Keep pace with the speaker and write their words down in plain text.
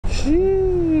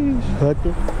Sheesh.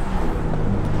 Hector.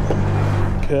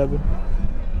 Kevin.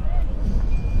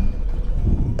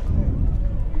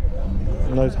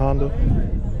 Nice Honda. What's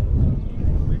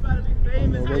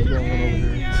going on over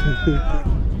here?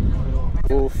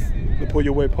 Oof. The Pull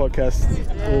Your Weight podcast.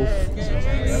 Oof.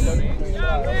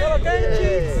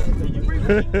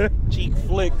 Cheek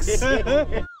flicks. ¿Qué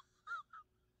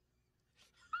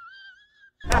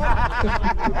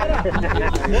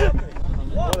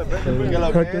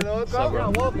lo que es,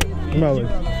 loco?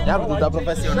 Ya, tú estás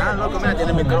profesional, loco. Mira,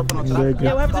 tiene el micrófono.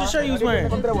 Yeah, what happened to the shirt you was wearing?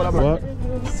 What?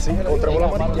 Sí, otra bola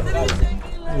amarilla.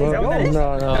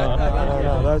 No.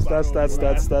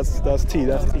 That's T.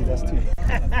 That's T.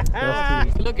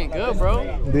 You looking good, bro.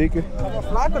 Dique.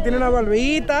 Flaco, tiene una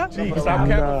barbita.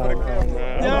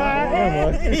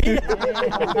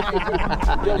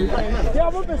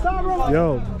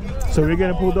 Yo, so we're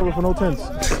getting pulled over for no tents?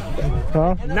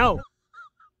 Huh? No.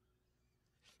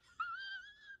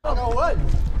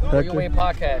 Pull Your Weight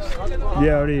podcast.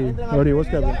 Yeah, already. What's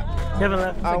Kevin? Kevin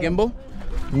left. Gimbal?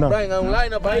 No. Brian,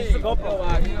 online up ahí.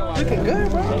 Looking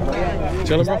good, bro.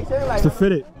 Chill, bro. It's to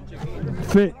fit it.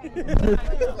 Fit.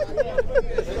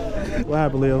 What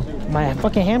happened, Leo? My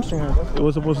fucking hamstring. It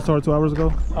was supposed to start 2 hours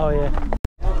ago? Oh, yeah.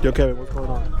 Yo, Kevin, what's going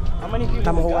on?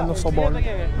 Estamos jugando softball.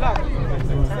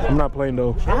 I'm not playing,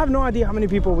 though. I have no idea how many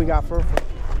people we got for.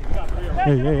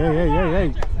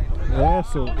 Hey. Yeah,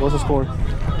 so what's the score?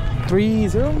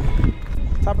 3-0.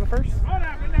 Top of the first.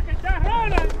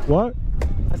 What?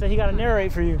 I said he got to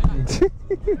narrate for you. Get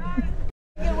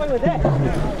away with that.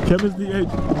 Kevin's the H.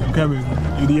 Kevin,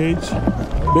 you the H?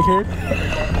 Big hair?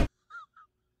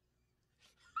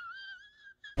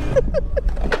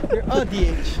 You're a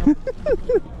DH.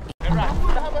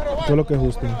 ¿Qué es lo que es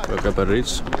Justin? Lo que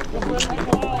perris.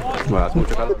 Me das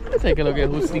mucho calor. Sé que lo que es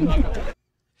Justin.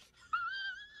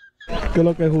 ¿Qué es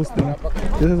lo que es Justin?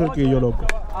 Ese es el quillo, loco.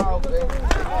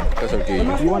 ¿Qué es el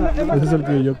quillo? Ese es el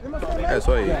quillo.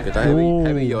 Eso ahí, que está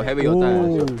heavy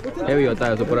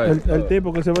está eso por ahí. El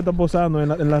tipo que se va a estar posando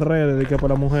en las redes de que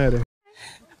para las mujeres.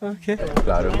 Okay.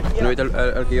 Claro. ¿No viste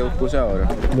el que yo puse ahora?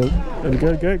 ¿El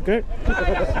qué?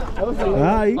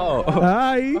 ¡Ay! Oh.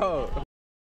 ¡Ay! Oh.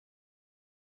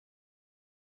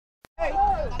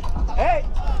 ¡Ey!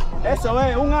 Eso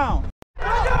es, un out.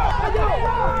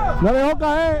 ¡La dejó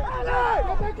caer!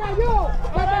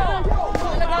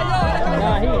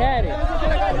 Nah, he had it.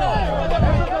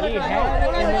 He had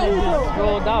it and then he just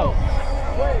rolled out.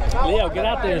 Leo, get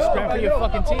out there and scrap for your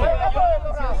fucking team.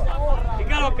 ¿Qué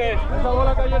claro que? Esa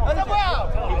bola cayó. ¿Dónde fue?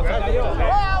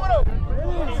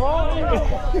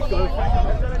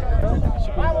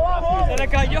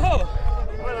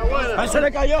 Se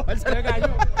le cayó. Él se le cayó.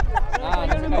 Ah,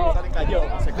 no se cayó.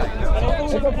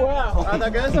 Eso fue ajo.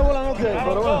 Hasta que esa bola no quede,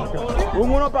 pero bueno.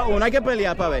 Un 1-1, hay que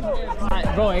pelear para ver.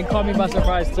 Bro, it caught me by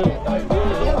surprise too.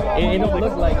 It don't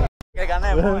look like it. Que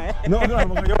ganemos, No,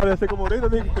 porque yo parecía como ahorita.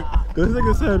 This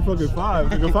nigga said fucking 5.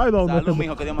 Fucking 5 don't Salud,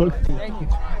 mijo, que Dios me lo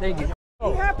Thank you.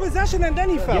 He had possession and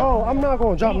then he fell. Yo, I'm not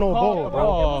gonna drop no ball, bro.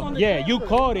 Oh, yeah, you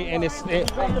caught it, and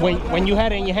when you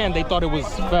had it in your hand, they thought it was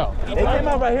fell. It came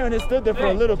out right here and it stood there for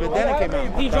a little bit, then it came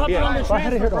out. He dropped it on the I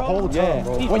had it here the whole time,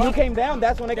 bro. When you came down,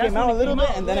 that's when it came out a little bit,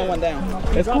 and then it went down.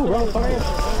 It's cool, bro.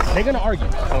 They're gonna argue.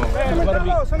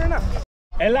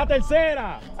 En la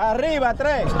tercera. Arriba, 3.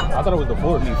 I thought it was the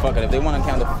fourth. I mean, fuck it, if they want to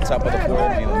count the top of the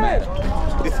 4, it don't matter.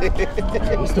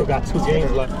 We still got 2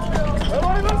 games left.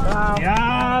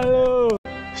 Diablo.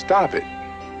 Stop it.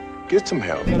 Get some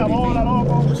help. Yeah,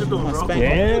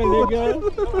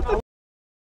 nigga.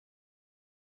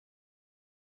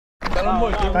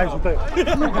 Thanks,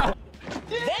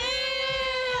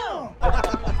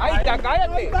 Ahí está,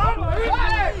 cállate.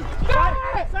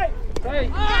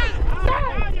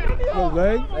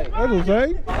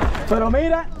 Pero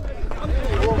mira,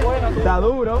 está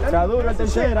duro el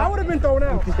tercera. I would have been thrown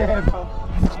out.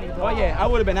 Oh yeah, I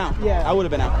would have been out. Yeah, I would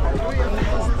have been out.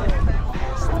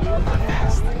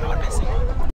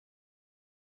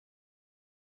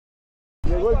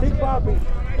 Llegó el Big Papi.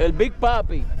 El Big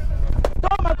Papi.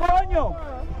 Toma, coño.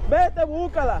 Vete,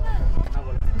 búscala.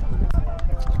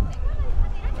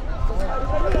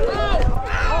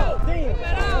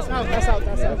 That's out.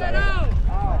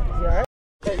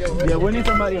 Yeah, we need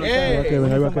somebody on Ahí va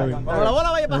Kevin, ahí va Kevin. Cuando la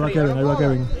bola vaya para Ahí va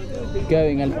Kevin.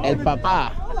 Kevin, el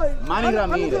papá. Manny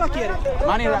Ramírez.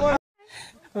 Manny Ramírez.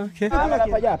 Okay. Dámela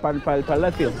para allá, para el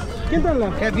left field. ¿Quién está en la?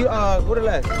 Have you, go to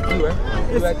left. You, right?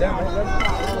 You right there.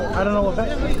 I don't know what that.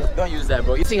 Don't use that,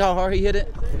 bro. You see how hard he hit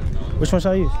it? Which one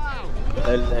shall I use? The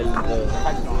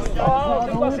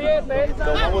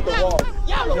one with the wall.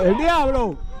 El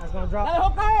Diablo. That's gonna drop. ¡La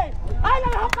dejó caer! ¡Ay, la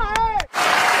dejó caer!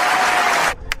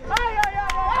 ¡Ay!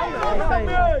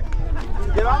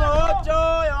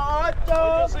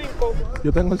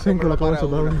 Yo tengo el 5 en la cabeza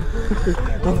también.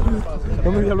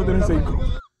 ¿Dónde diablo tiene el 5?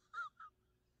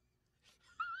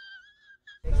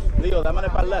 Leo, that man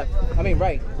is left. I mean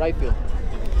right field.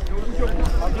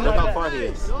 Look how far he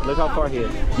is. Look how far he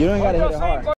is. You don't gotta hit it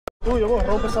hard. Tuyo, vos,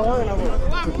 rompe esa vaina, vos.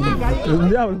 El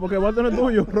diablo, porque va a tener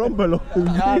tuyo, rómpelo.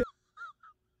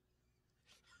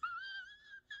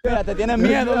 Mira, te tienes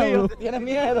miedo, Leo, te tienes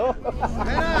miedo. I'm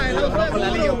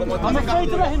afraid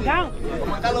to let him down.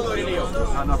 ¿Cómo está lo de Leo?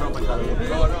 No, rompe el talo.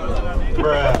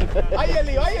 Ahí el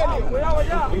Leo, cuidado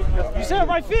allá. You said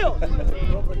right field.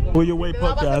 Pull your weight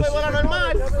podcast.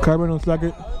 Carmen on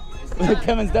second.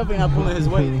 Kevin's definitely not pulling his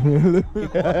weight.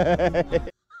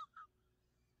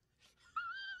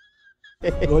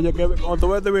 Oye, Kevin, cuando tú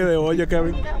ves este video, oye,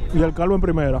 Kevin, y el Carlos en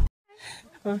primera.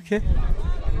 Okay.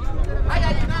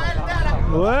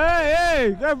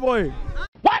 ¡Ey! ¿Qué fue?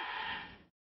 What?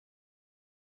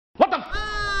 What the?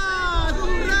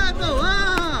 ¡Un rato!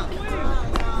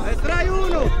 ¡Extrae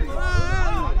uno!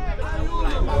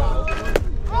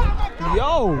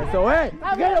 ¡Yo! ¡Eso es!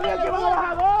 Yo dije que van a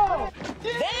bajar dos.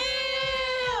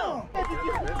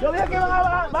 Yo dije que van a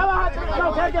bajar. Va a bajar.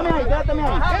 No, quédate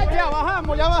ahí. Ya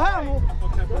bajamos.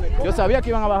 Yo sabía que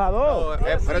iban a bajar dos.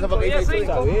 Pero eso porque yo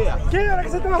sabía. ¿Quién era que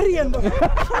se estaba riendo?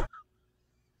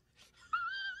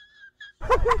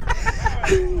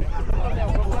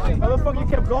 Motherfucker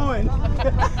kept going.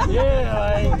 Yeah,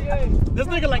 like, this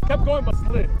nigga like kept going but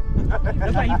slid.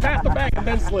 It's like he passed the bag and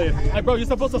then slid. Like, bro, you're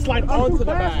supposed to slide onto the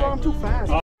bag. I'm too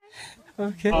fast.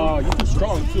 Okay. Oh, you're too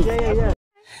strong too. Yeah.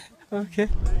 Okay.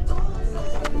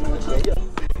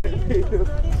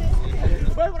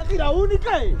 Fue por aquí la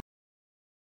única.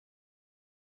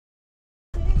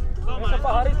 Ese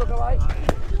pajarito que va ahí.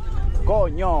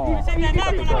 Coño. Esa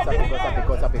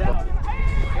picó.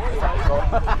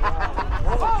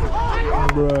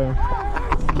 Bro.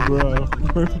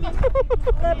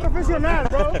 Es profesional,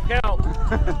 bro.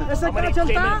 Ese cacho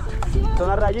está. Son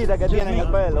las rayitas que tiene en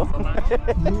el pelo.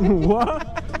 What?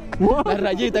 Las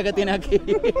rayitas que tiene aquí.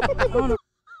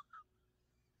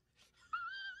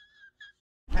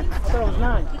 That was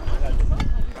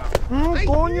 9.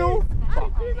 Coño.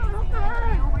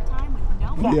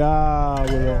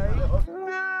 Diablo.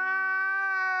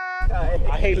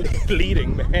 I hate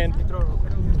leading, man.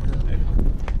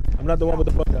 I'm not the one with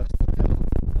the podcast.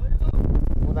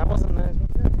 Well, that wasn't the.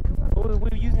 We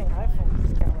were using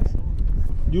iPhone cameras.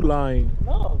 You lying.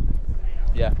 No.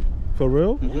 Yeah. For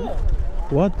real? Yeah.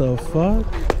 What the fuck?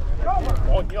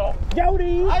 Coño.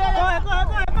 Jody. Go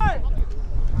ahead.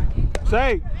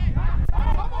 Say.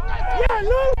 Yeah,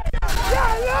 Lou.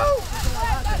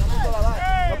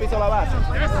 No pisó la base.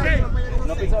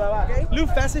 No pisó la base. Lou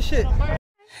fast as shit.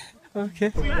 Okay.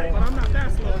 But I'm not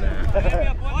that slow now.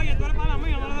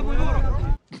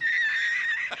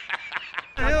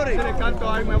 Se le canto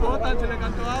ahí, me botan, se le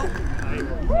canto ahí.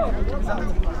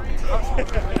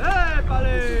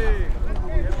 ¡Épale!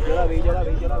 Yo la vi.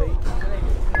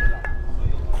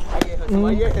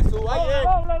 Ahí es Jesús.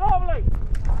 Doble.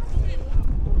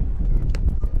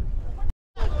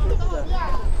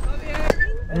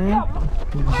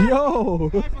 Yo!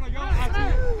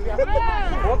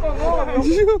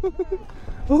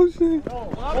 Oh shit!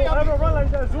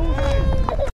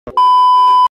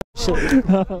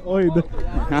 Oye,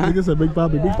 nigga said Big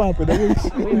Papi. We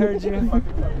heard you.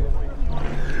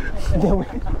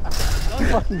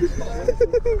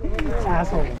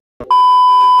 Asshole.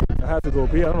 I had to go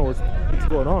pee. I don't know what's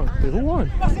going on. Who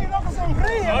won?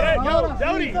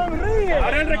 Jody.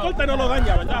 Ahora el recorte no lo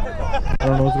daña, ¿verdad? I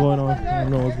don't know what's going on.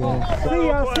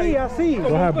 Así.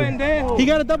 What happened? He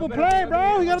got a double play,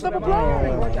 bro.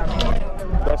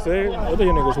 That's it? What the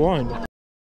niggas won?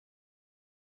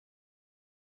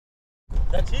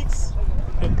 That cheeks?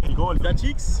 El gol. That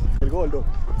cheeks? El gordo.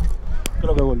 ¿Qué es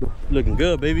lo que gordo? Looking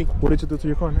good, baby. What did you do to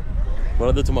your car, man? What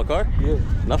I did to my car? Yeah.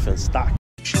 Nothing. Stock.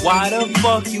 Why the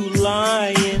fuck you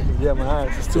lying? Yeah, my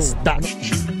eyes. It's tuned. Stock.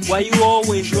 Why you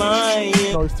always lying?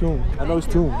 I know it's tuned.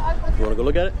 You wanna go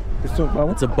look at it? It's tuned, bro.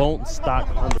 It's a bone stock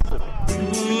Honda Civic.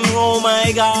 Oh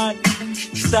my god.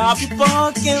 Stop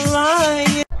fucking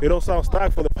lying. It don't sound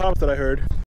stock for the pops that I heard.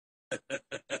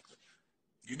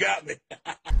 You got me.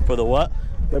 For the what?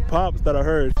 The pops that I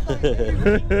heard.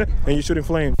 And you shooting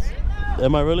flames.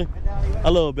 Am I really?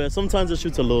 A little bit. Sometimes it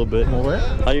shoots a little bit. What?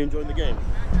 How you enjoying the game?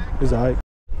 It's alright.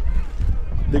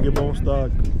 They get bone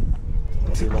stock.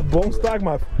 Bone stock,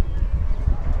 my.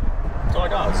 So I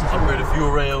got upgraded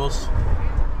fuel rails,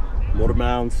 motor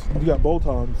mounts. You got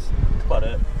bolt-ons. That's about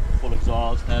it. Full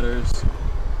exhaust, headers,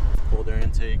 cold air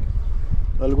intake.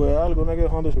 Algo, nigga,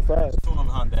 Honda's fast. Tune on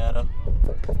Honda.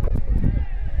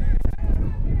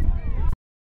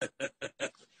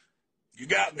 You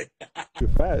got me. You're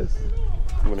fast.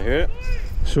 You wanna hear it?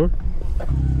 Sure.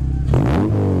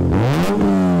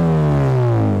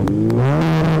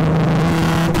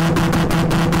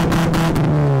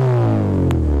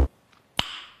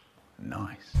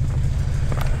 Nice.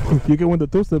 You can win the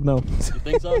two-step now. You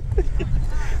think so?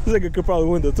 This nigga could probably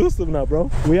win the two-step now, bro.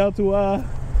 We out to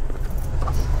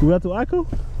Echo?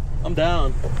 I'm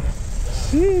down.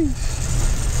 Sheesh.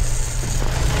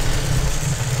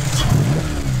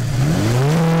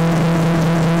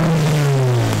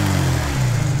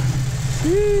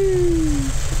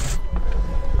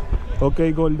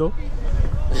 Okay, Gordo.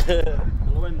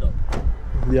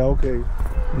 Yeah, okay.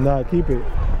 Nah, keep it.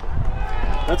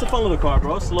 That's a fun little car,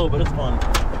 bro. It's slow, but it's fun.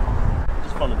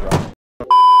 It's fun to drive.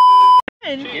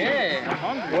 Yeah, I'm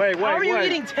hungry. Wait. How are you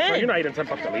eating 10? Bro, you're not eating 10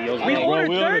 pastelillos. We bro. ordered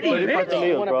 30, bitch.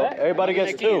 Pastelillos, bro. Everybody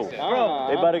gets 2. Bro,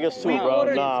 Everybody gets 2,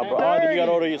 bro. Nah, bro. Oh, then you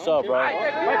gotta order yourself, bro.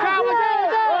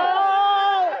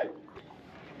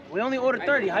 we only ordered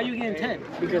 30. How you getting 10?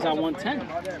 Because I want 10.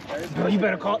 Bro, you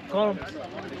better call him.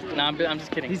 Nah, I'm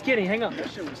just kidding. He's kidding. Hang up.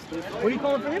 What are you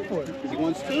calling for him for? He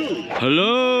wants 2.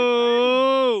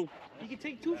 Hello. You can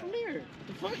take 2 from here.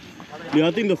 The fuck? Yeah,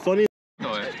 I think the funny.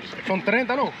 Son 30,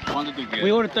 no?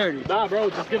 We ordered 30. Nah, bro,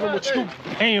 just give him what you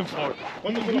paying for.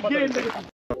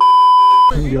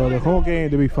 Yo, the whole game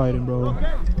they be fighting, bro.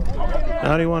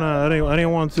 I didn't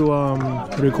want to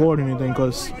record anything,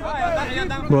 cause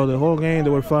bro, the whole game they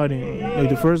were fighting. Like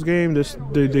the first game,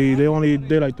 they only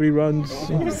did like 3 runs.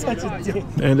 You're such a dick.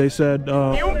 And they said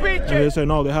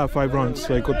no, they have 5 runs.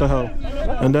 Like what the hell?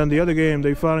 And then the other game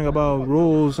they fighting about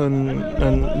rules and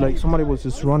like somebody was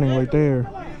just running right there.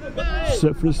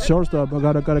 Shortstop, I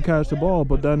gotta catch the ball,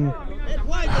 but then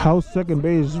how's second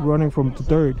base running from the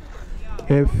third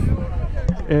if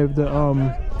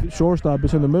the shortstop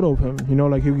is in the middle of him? You know,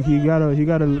 like he gotta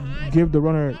give the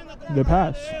runner the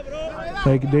pass.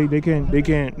 Like they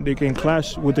can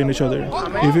clash within each other.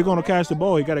 If you're gonna catch the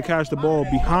ball, you gotta catch the ball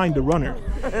behind the runner.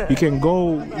 He can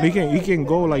go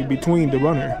like between the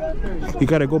runner. You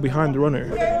gotta go behind the runner.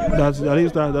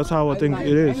 That's how I think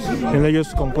it is. And they're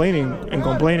just complaining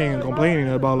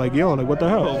about like, yo, like what the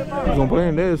hell? You're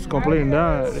complaining this, complaining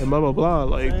that, and blah blah blah.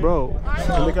 Like, bro,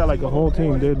 and they got like a whole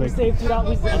team, dude. Like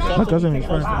my cousin and his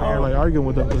friends from here like arguing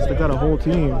with them because they got a whole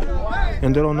team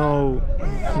and they don't know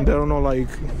like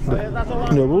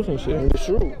the rules and shit. And it's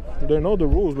true. They know the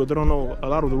rules, but they don't know a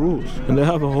lot of the rules. And they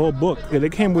have a whole book. Yeah, they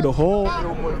came with a whole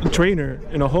trainer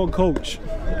and a whole coach,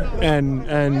 and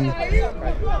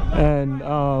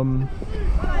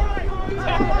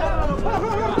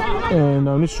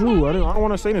it's true. I don't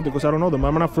want to say anything because I don't know them.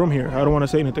 I'm not from here. I don't want to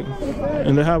say anything.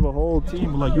 And they have a whole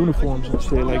team with like uniforms and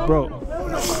shit. Like, bro,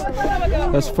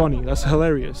 that's funny. That's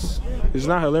hilarious. It's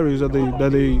not hilarious that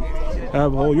they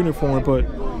have a whole uniform, but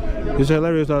it's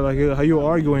hilarious that like how you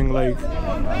arguing. Like,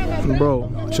 bro,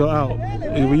 chill out.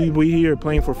 We here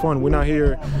playing for fun. We're not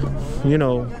here, you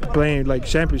know, playing like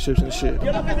championships and shit.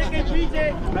 Yo.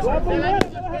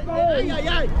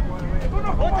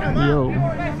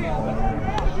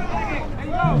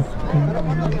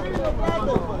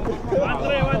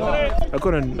 I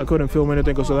couldn't film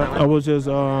anything because of that. I was just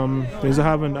because I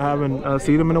haven't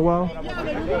seen them in a while.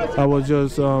 I was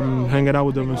just hanging out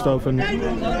with them and stuff and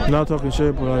not talking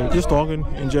shit, but like just talking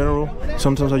in general.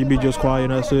 Sometimes I be just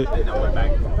quiet and that's it.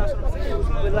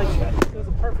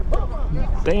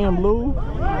 Damn, Lou.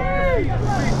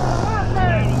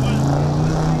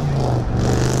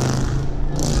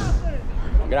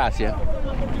 Gracias.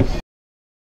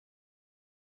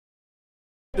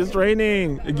 It's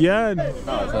raining again.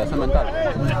 No, eso es mental.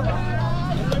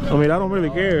 I mean, I don't really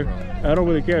care. I don't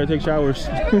really care. I take showers.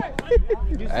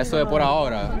 Eso es por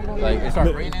ahora. Like it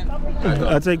starts raining.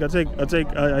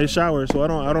 I shower, so I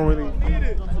don't really.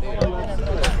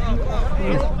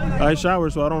 I shower,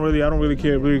 so I don't really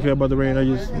care about the rain. I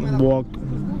just walk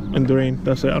in the rain.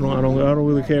 That's it. I don't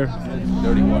really care.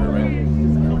 Dirty water, right?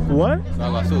 What? Es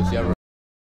agua sucia,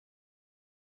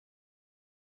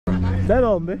 ¿De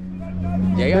dónde?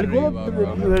 Llega arriba,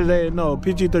 bro. No,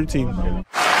 PG-13.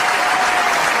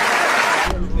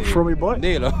 From mi boy.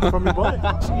 Dilo. From mi boy.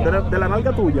 De la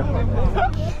nalga tuya.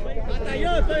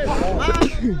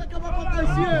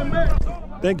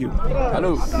 Thank you.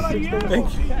 Salud.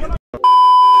 Thank you.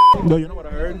 No, you know what I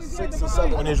heard? 6 or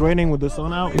 7. When it's raining with the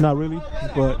sun out, not really,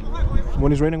 but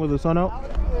when it's raining with the sun out,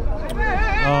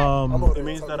 it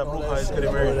means that a bruja is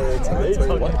getting married.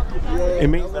 It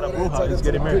means that a bruja is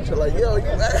getting married. Like, yo, you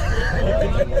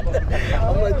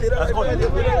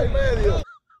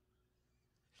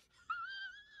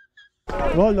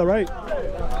well, all right.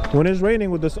 When it's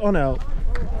raining with the sun out,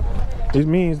 it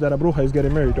means that a bruja is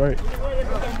getting married, right?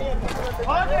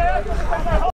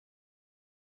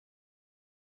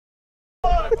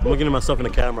 I'm looking at myself in the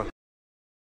camera.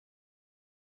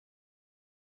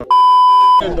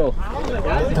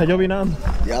 Está llovinando.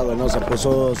 Diablo, no, se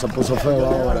puso feo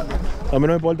ahora. A mí no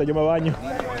me importa, yo me baño.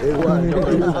 Igual,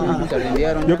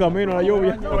 Yo camino a la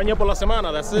lluvia. Me bañé por la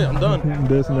semana, that's it, I'm done.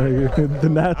 This nigga. The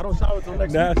nasty. I don't shower till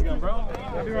next Nasty. weekend, bro.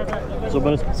 I'll be right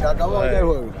back. se acabó el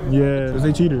juego. Yeah,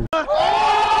 they cheaters.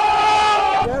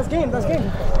 That's game, that's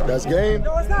game. That's game.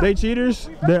 They cheaters,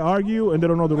 they argue, and they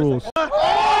don't know the rules.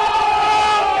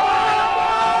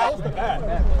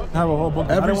 Have a whole book.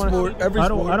 Every I don't sport, wanna, every I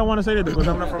sport. don't want to say that because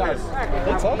I'm not from here.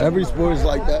 Every sport is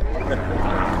like that.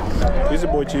 This is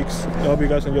Boy Cheeks. I hope you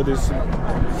guys enjoy this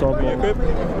softball.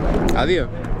 Adiós.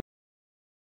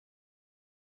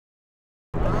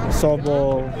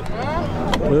 Softball,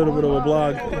 a little bit of a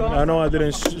blog. I know I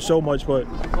didn't show much, but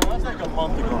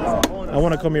I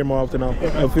want to come here more often now.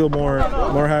 I feel more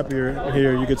happier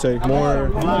here, you could say. More,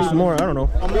 I don't know.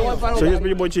 So here's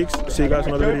your Boy Cheeks. See you guys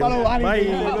in another video.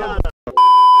 Bye.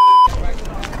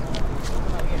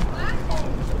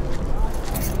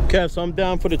 Okay, so I'm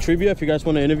down for the trivia. If you guys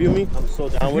want to interview me, I'm so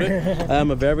down with it. I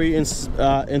am a very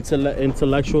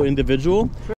intellectual individual.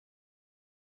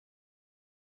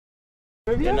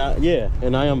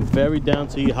 And I am very down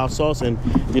to eat hot sauce and,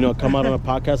 you know, come out on a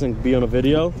podcast and be on a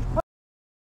video.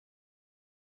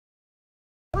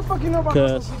 What the fuck you know about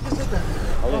Cause he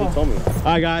told me. All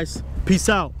right, guys, peace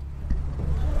out.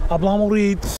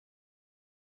 Hablamos.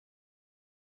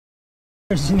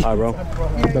 All right, bro.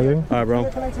 Okay. All right, bro.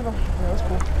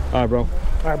 All right, bro. All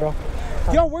right, bro.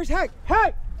 Yo, where's Hack?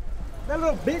 Hack! That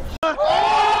little bitch.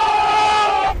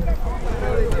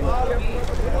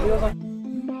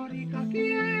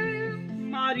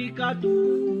 Marica tú,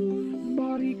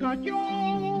 marica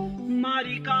yo,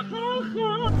 marica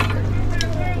jaja.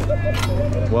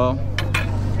 Well,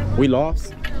 we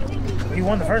lost. You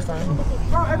won the first time.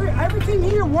 Bro, every team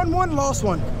here won one, lost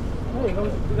one. Oh, we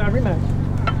got a rematch.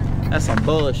 That's some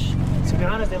bullshit. To be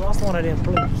honest, they lost the one I didn't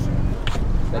play.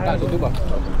 You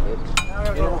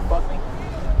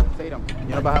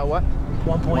know about how what?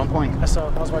 1 point. 1 point. I saw.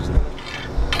 I was watching it.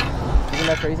 Isn't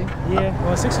that crazy? Yeah.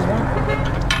 Well, 6 is 1.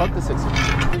 Fuck the Sixers.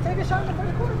 Take a shot in the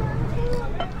first quarter, man.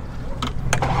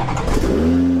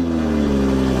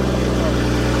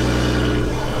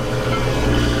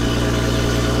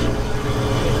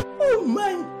 Oh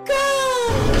my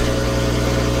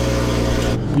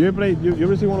God! You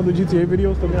ever see one of the GTA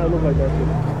videos? To me, I look like that.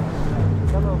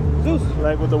 Zeus.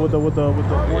 Like with the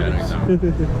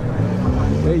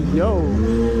Hey yo.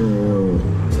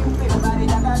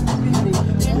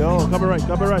 Yo, copyright.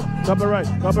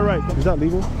 Is that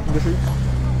legal in the streets?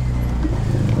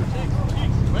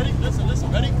 Ready?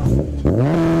 Listen, ready?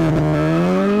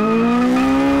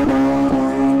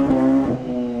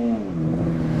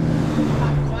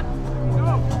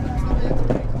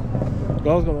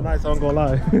 That was gonna be nice, I'm gonna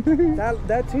lie.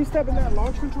 that two-step and that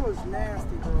launch control is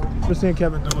nasty, bro. We're seeing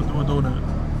Kevin do that.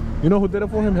 You know who did it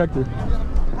for him? Hector.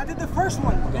 I did the first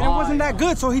one, and it wasn't that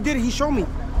good, so he did it. He showed me. You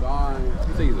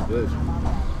think he's a bitch.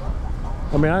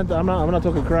 I mean, I'm not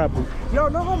talking crap. Yo,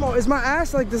 no homo. Is my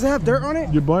ass like? Does it have dirt on it?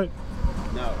 Your butt?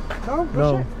 No.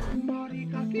 No.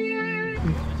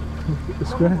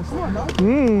 It's grass.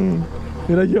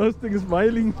 Mira, Justin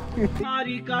smiling.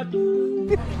 Marica tú,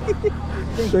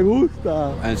 Te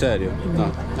gusta. En serio?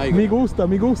 No. Me gusta.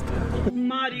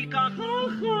 marica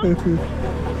jaja,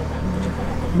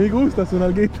 Me gusta su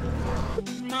nalguita.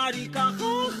 marica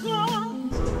jaja.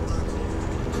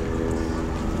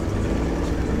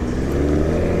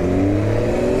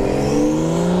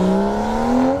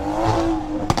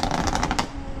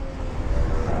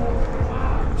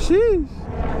 Sheesh.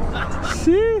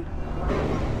 Sí.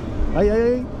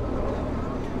 Ay.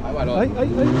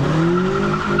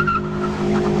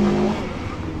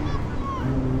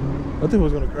 I think he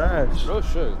was gonna crash. Oh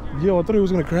shit. Yo, I thought he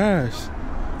was gonna crash.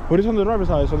 But it's on the driver's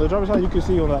side. So on the driver's side, you can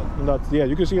see on that. Yeah,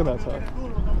 you can see on that side.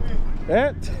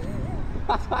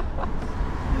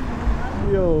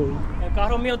 Yo. El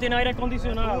carro mío tiene aire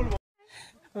acondicionado.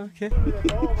 Okay.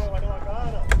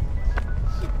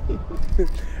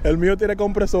 El mío tiene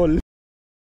compresor.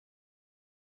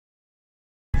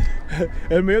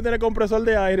 El mío tiene compresor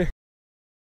de aire.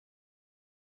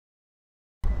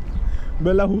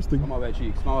 Ve el ajuste. Vamos a ver,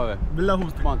 chicos. Vamos a ver. Ve el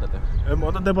ajuste. Móntate.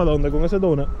 Móntate para dónde, con ese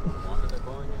donut.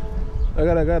 I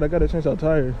gotta change that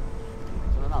tire.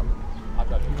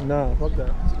 Nah, fuck that.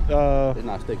 It's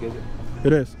not stick, is it?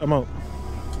 It is. I'm out.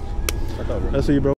 I thought it was. Let's see, bro.